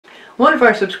One of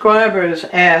our subscribers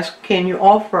asked, can you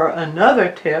offer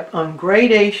another tip on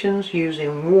gradations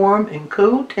using warm and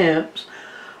cool temps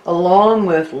along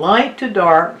with light to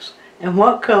darks, and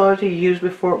what color to use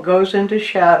before it goes into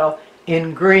shadow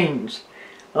in greens?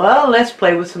 Well, let's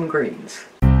play with some greens.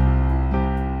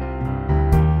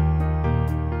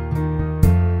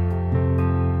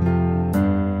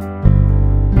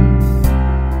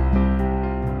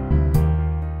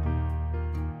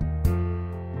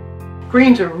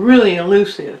 Greens are really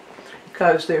elusive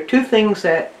because there are two things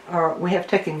that we have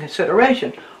to take into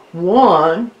consideration.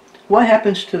 One, what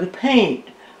happens to the paint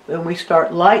when we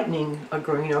start lightening a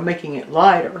green or making it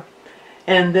lighter?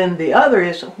 And then the other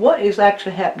is what is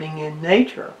actually happening in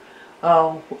nature,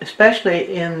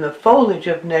 especially in the foliage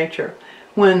of nature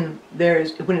when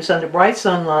it's under bright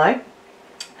sunlight,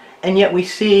 and yet we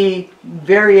see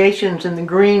variations in the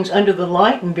greens under the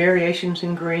light and variations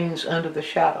in greens under the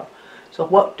shadow. So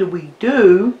what do we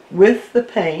do with the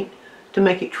paint to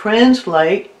make it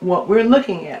translate what we're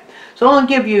looking at? So I'll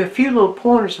give you a few little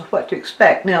pointers of what to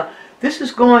expect. Now, this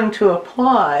is going to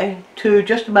apply to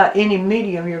just about any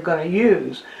medium you're going to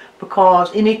use,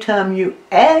 because anytime you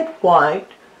add white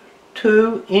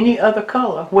to any other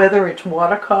color, whether it's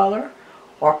watercolor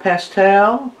or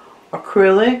pastel,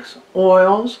 acrylics,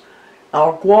 oils,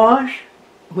 or gouache,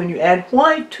 when you add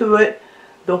white to it,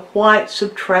 the white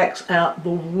subtracts out the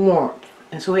warmth,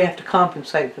 and so we have to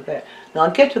compensate for that. Now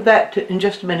I'll get to that in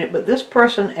just a minute, but this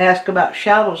person asked about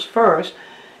shadows first,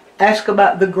 asked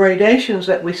about the gradations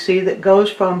that we see that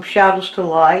goes from shadows to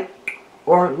light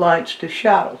or lights to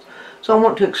shadows. So I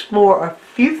want to explore a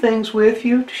few things with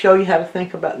you to show you how to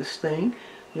think about this thing.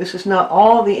 This is not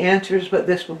all the answers, but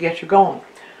this will get you going.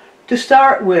 To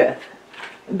start with,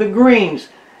 the greens.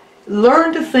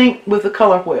 Learn to think with the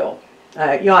color wheel.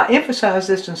 I emphasize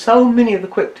this in so many of the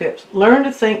quick tips. Learn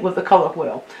to think with the color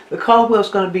wheel. The color wheel is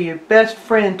going to be your best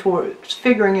friend towards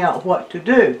figuring out what to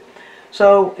do.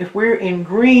 So if we're in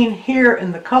green here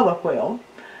in the color wheel,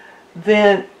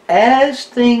 then as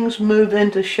things move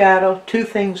into shadow, two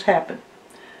things happen.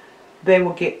 They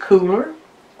will get cooler.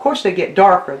 Of course they get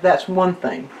darker. That's one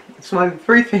thing. So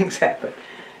three things happen.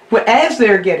 Well, as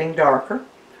they're getting darker,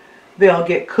 they'll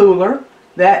get cooler.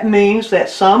 That means that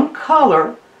some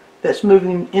color that's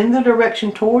moving in the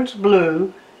direction towards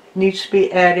blue needs to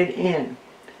be added in.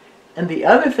 And the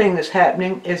other thing that's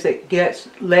happening is it gets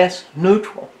less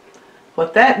neutral.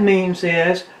 What that means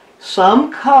is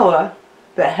some color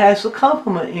that has the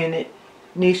complement in it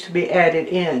needs to be added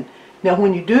in. Now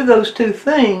when you do those two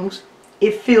things,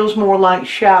 it feels more like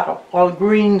shadow, or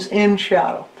greens in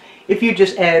shadow. If you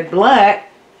just add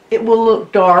black, it will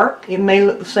look dark. It may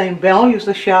look the same value as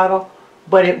the shadow,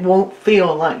 but it won't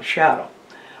feel like shadow.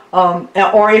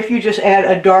 Or if you just add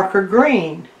a darker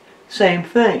green, same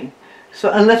thing. So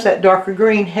unless that darker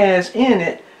green has in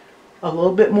it a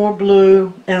little bit more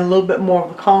blue and a little bit more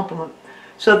of a complement.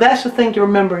 So that's the thing to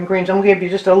remember in greens. I'm going to give you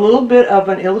just a little bit of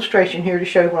an illustration here to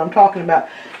show you what I'm talking about.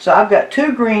 So I've got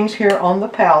two greens here on the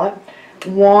palette.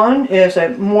 One is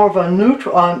more of a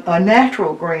neutral, a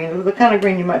natural green, the kind of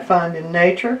green you might find in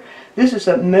nature. This is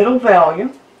a middle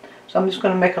value. So I'm just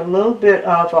going to make a little bit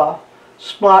of a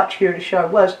splotch here to show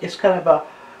what it's kind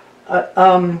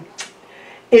of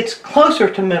it's closer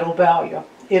to middle value.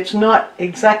 It's not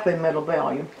exactly middle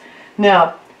value.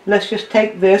 Now let's just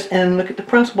take this and look at the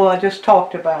principle I just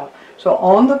talked about. So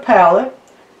on the palette,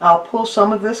 I'll pull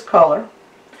some of this color.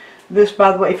 This,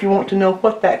 by the way, if you want to know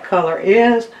what that color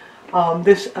is,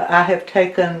 I have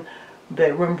taken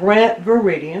the Rembrandt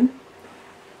Viridian,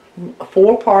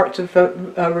 4 parts of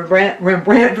Rembrandt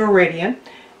Viridian,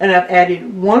 and I've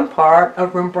added 1 part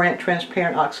of Rembrandt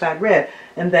Transparent Oxide Red,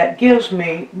 and that gives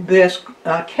me this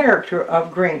character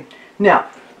of green. Now,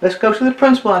 let's go to the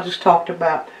principle I just talked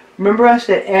about. Remember I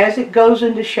said as it goes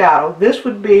into shadow, this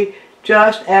would be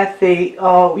just at the,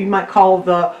 you might call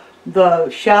the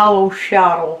shallow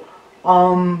shadow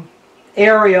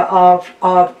area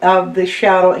of the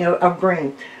shadow of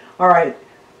green. Alright,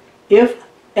 if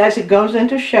as it goes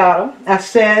into shadow, I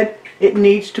said it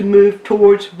needs to move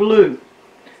towards blue.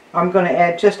 I'm going to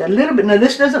add just a little bit. Now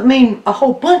this doesn't mean a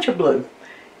whole bunch of blue.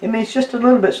 It means just a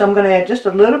little bit. So I'm going to add just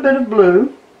a little bit of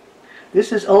blue.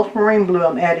 This is ultramarine blue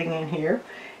I'm adding in here.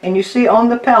 And you see on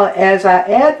the palette, as I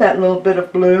add that little bit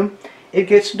of blue, it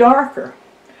gets darker.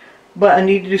 But I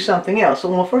need to do something else. So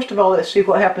well, first of all, let's see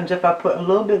what happens if I put a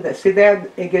little bit of that. See there,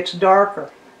 it gets darker.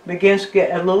 Begins to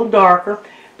get a little darker.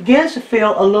 Begins to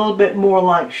feel a little bit more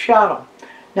like shadow.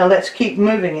 Now let's keep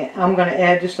moving it. I'm going to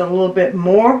add just a little bit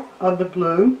more of the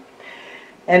blue.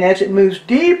 And as it moves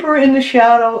deeper in the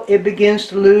shadow, it begins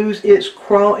to lose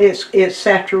its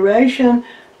saturation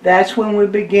That's when we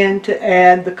begin to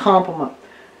add the complement.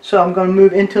 So I'm going to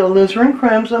move into alizarin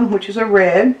crimson, which is a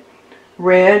red.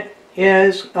 Red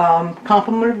is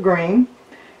complement of green.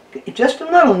 Just a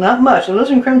little, not much.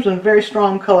 Alizarin crimson is a very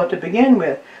strong color to begin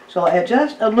with. So I'll add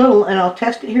just a little, and I'll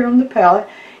test it here on the palette.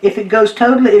 If it goes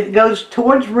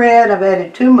towards red, I've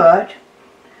added too much.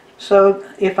 So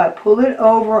if I pull it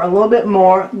over a little bit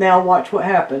more, now watch what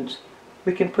happens.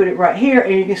 We can put it right here,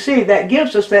 and you can see that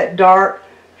gives us that dark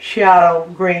shadow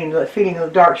green, the feeling of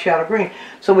the dark shadow green.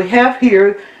 So we have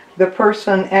here, the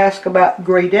person asked about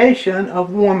gradation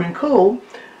of warm and cool.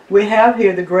 We have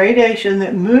here the gradation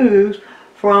that moves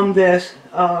from this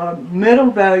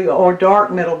middle value or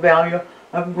dark middle value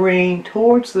of green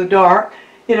towards the dark.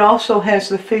 It also has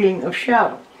the feeling of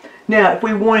shadow. Now, if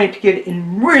we wanted to get it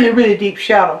in really, really deep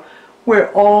shadow,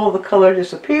 where all the color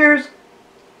disappears,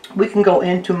 we can go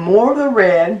into more of the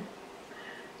red,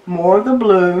 more of the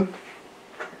blue,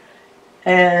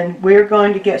 and we're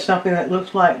going to get something that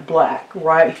looks like black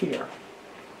right here.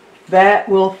 That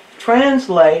will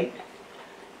translate,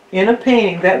 in a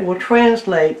painting, that will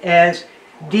translate as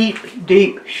deep,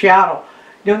 deep shadow.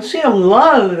 You don't see a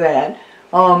lot of that,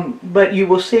 but you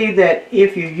will see that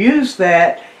if you use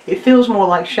that, it feels more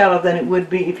like shadow than it would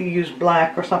be if you use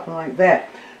black or something like that.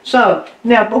 So,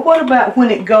 now, but what about when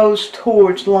it goes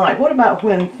towards light? What about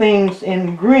when things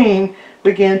in green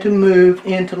begin to move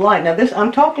into light? Now, this,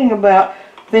 I'm talking about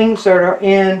things that are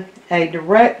in a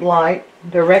direct light,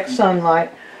 direct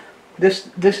sunlight. This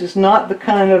is not the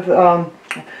kind of,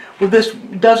 well, this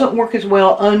doesn't work as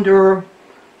well under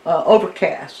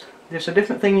overcast. There's a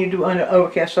different thing you do under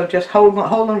overcast, so just hold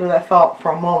on to that thought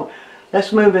for a moment.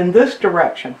 Let's move in this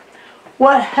direction.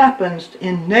 What happens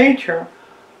in nature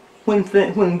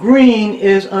when green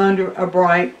is under a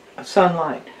bright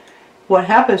sunlight? What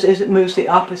happens is it moves the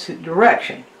opposite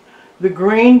direction. The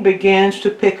green begins to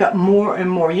pick up more and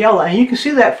more yellow, and you can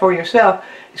see that for yourself,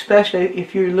 especially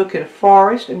if you look at a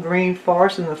forest, a green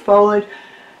forest, and the foliage,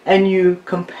 and you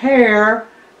compare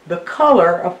the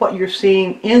color of what you're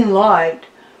seeing in light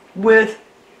with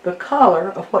the color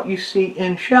of what you see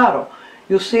in shadow.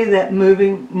 You'll see that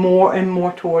moving more and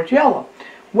more towards yellow.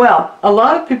 Well, a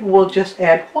lot of people will just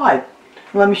add white.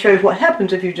 Let me show you what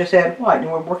happens if you just add white.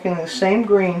 And we're working the same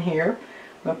green here.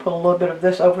 I'm going to put a little bit of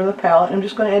this over the palette. I'm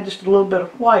just going to add just a little bit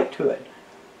of white to it.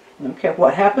 Okay,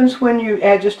 what happens when you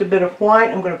add just a bit of white?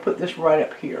 I'm going to put this right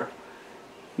up here.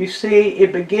 You see,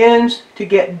 it begins to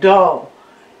get dull.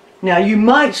 Now, you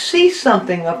might see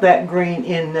something of that green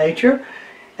in nature,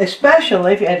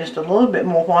 especially if you add just a little bit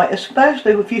more white,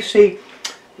 especially if you see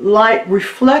light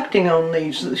reflecting on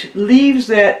leaves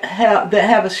that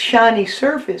have a shiny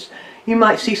surface. You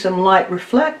might see some light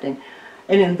reflecting,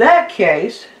 and in that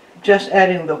case, just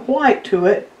adding the white to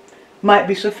it might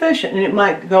be sufficient, and it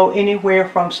might go anywhere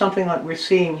from something like we're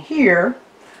seeing here,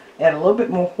 add a little bit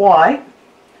more white.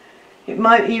 It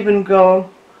might even go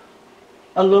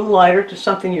a little lighter to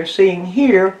something you're seeing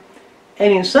here,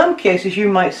 and in some cases you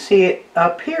might see it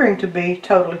appearing to be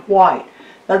totally white.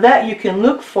 Now that you can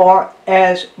look for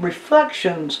as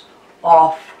reflections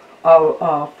off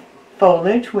of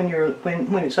foliage when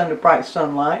it's under bright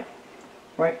sunlight,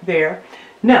 right there.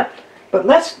 Now, but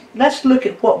let's look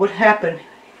at what would happen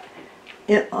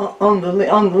on the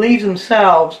leaves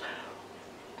themselves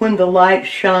when the light's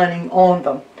shining on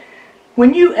them.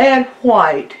 When you add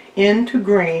white into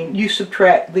green, you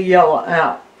subtract the yellow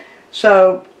out.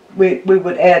 So we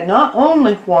would add not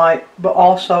only white, but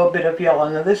also a bit of yellow.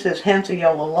 Now this is hence a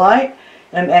yellow light.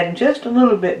 I'm adding just a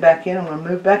little bit back in. I'm going to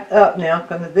move back up now,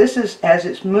 because this is, as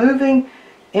it's moving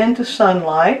into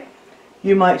sunlight,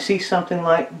 you might see something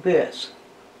like this.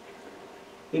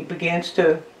 It begins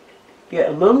to get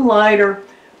a little lighter,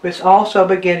 but it's also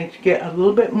beginning to get a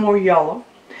little bit more yellow.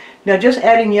 Now just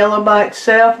adding yellow by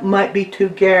itself might be too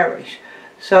garish.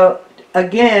 So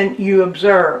again, you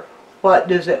observe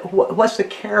what's the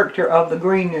character of the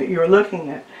green that you're looking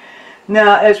at.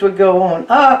 Now as we go on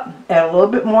up, add a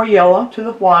little bit more yellow to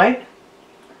the white,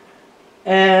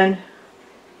 and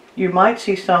you might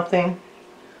see something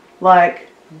like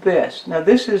this. Now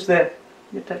this is get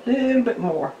that little bit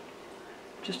more,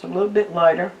 just a little bit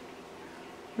lighter.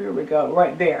 Here we go,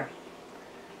 right there.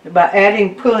 By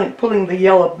pulling the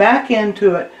yellow back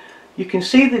into it, you can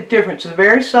see the difference, a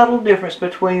very subtle difference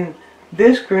between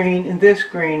this green and this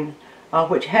green,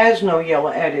 which has no yellow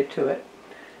added to it.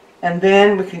 And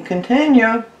then we can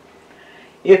continue.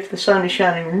 If the sun is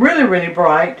shining really, really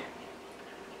bright,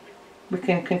 we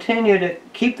can continue to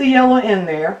keep the yellow in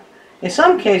there. In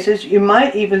some cases, you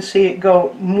might even see it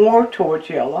go more towards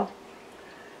yellow,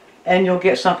 and you'll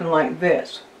get something like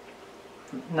this.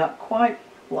 Not quite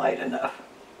light enough.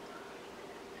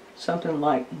 something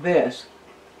like this.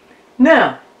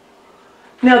 Now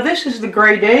this is the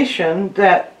gradation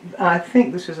that, I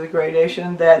think this is the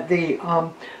gradation that the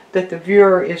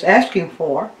viewer is asking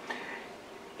for.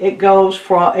 The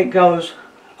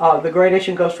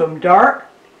gradation goes from dark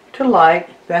to light,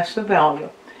 that's the value.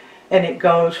 And it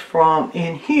goes from,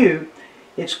 in hue,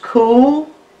 it's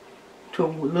cool to a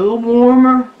little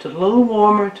warmer, to a little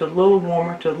warmer, to a little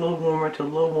warmer, to a little warmer, to a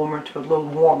little warmer, to a little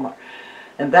warmer.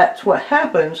 And that's what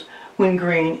happens when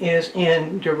green is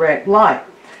in direct light.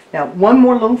 Now, one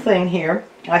more little thing here.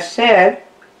 I said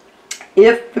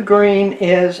if the green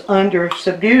is under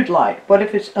subdued light. What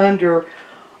if it's under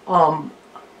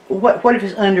what if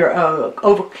it's under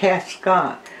overcast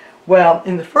sky? Well,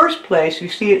 in the first place, you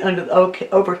see it under the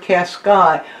overcast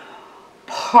sky.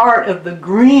 Part of the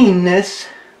greenness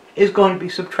is going to be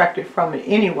subtracted from it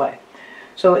anyway.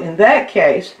 So in that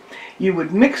case, you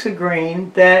would mix a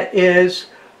green that is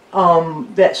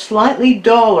that's slightly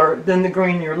duller than the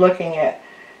green you're looking at.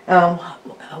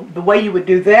 The way you would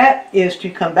do that is to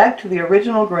come back to the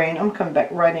original green. I'm coming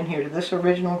back right in here to this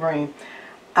original green.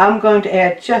 I'm going to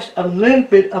add just a little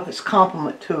bit of its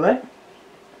complement to it.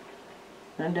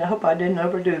 And I hope I didn't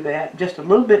overdo that. Just a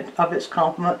little bit of its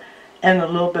complement and a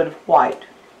little bit of white.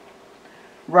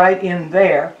 Right in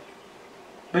there.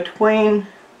 Between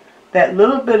that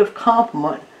little bit of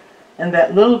complement and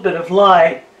that little bit of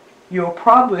light, you'll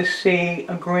probably see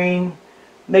a green,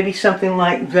 maybe something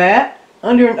like that,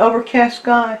 under an overcast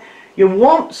sky. You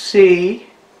won't see,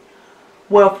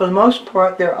 well, for the most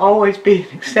part, there'll always be an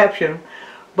exception,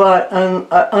 but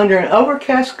under an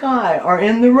overcast sky, or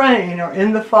in the rain, or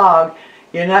in the fog,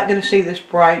 you're not going to see this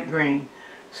bright green.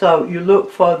 So you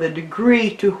look for the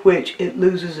degree to which it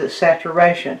loses its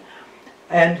saturation.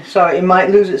 And so it might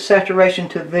lose its saturation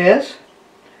to this,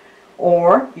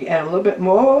 or you add a little bit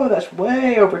more. That's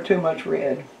way over too much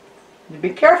red.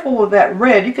 Be careful with that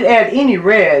red. You could add any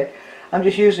red. I'm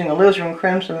just using alizarin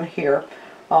crimson here.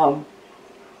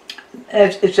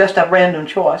 It's just a random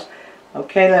choice.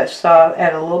 Okay, let's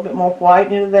add a little bit more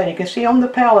white into that. You can see on the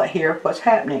palette here what's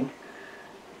happening.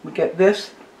 We get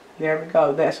this. There we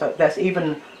go. That's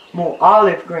even more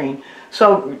olive green.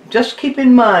 So just keep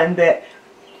in mind that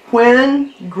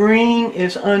when green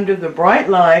is under the bright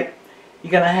light,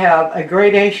 you're going to have a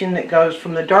gradation that goes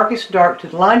from the darkest dark to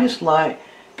the lightest light.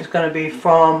 It's going to be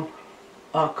from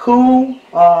cool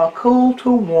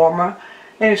to warmer,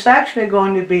 and it's actually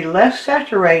going to be less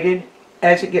saturated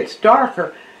as it gets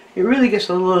darker. It really gets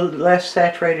a little less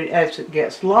saturated as it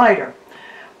gets lighter.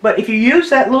 But if you use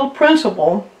that little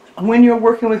principle when you're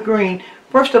working with green,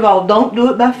 first of all, don't do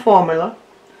it by formula.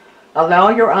 Allow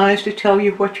your eyes to tell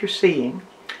you what you're seeing.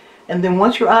 And then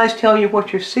once your eyes tell you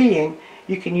what you're seeing,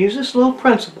 you can use this little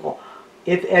principle.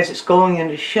 As it's going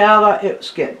into shadow,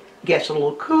 it gets a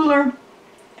little cooler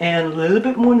and a little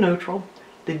bit more neutral.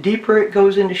 The deeper it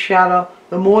goes into shadow,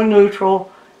 the more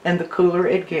neutral and the cooler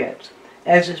it gets.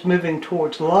 As it's moving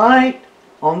towards light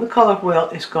on the color wheel,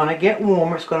 it's going to get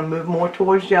warmer. It's going to move more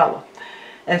towards yellow.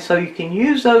 And so you can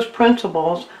use those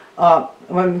principles. Let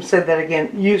me say that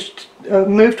again.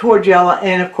 Move towards yellow,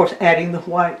 and of course adding the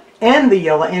white and the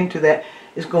yellow into that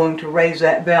is going to raise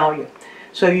that value.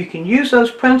 So you can use those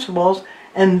principles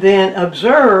and then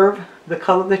observe the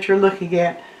color that you're looking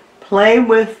at, play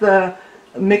with the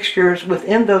mixtures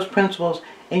within those principles,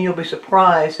 and you'll be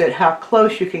surprised at how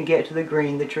close you can get to the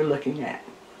green that you're looking at.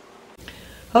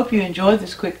 Hope you enjoyed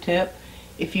this quick tip.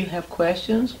 If you have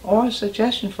questions or a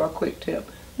suggestion for a quick tip,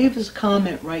 leave us a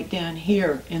comment right down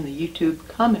here in the YouTube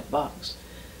comment box.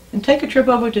 And take a trip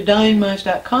over to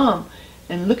DyingMinds.com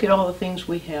and look at all the things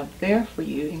we have there for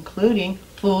you, including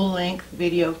full-length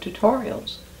video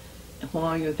tutorials. And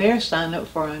while you're there, sign up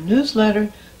for our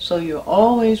newsletter so you'll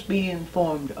always be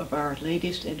informed of our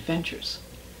latest adventures.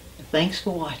 And thanks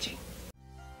for watching.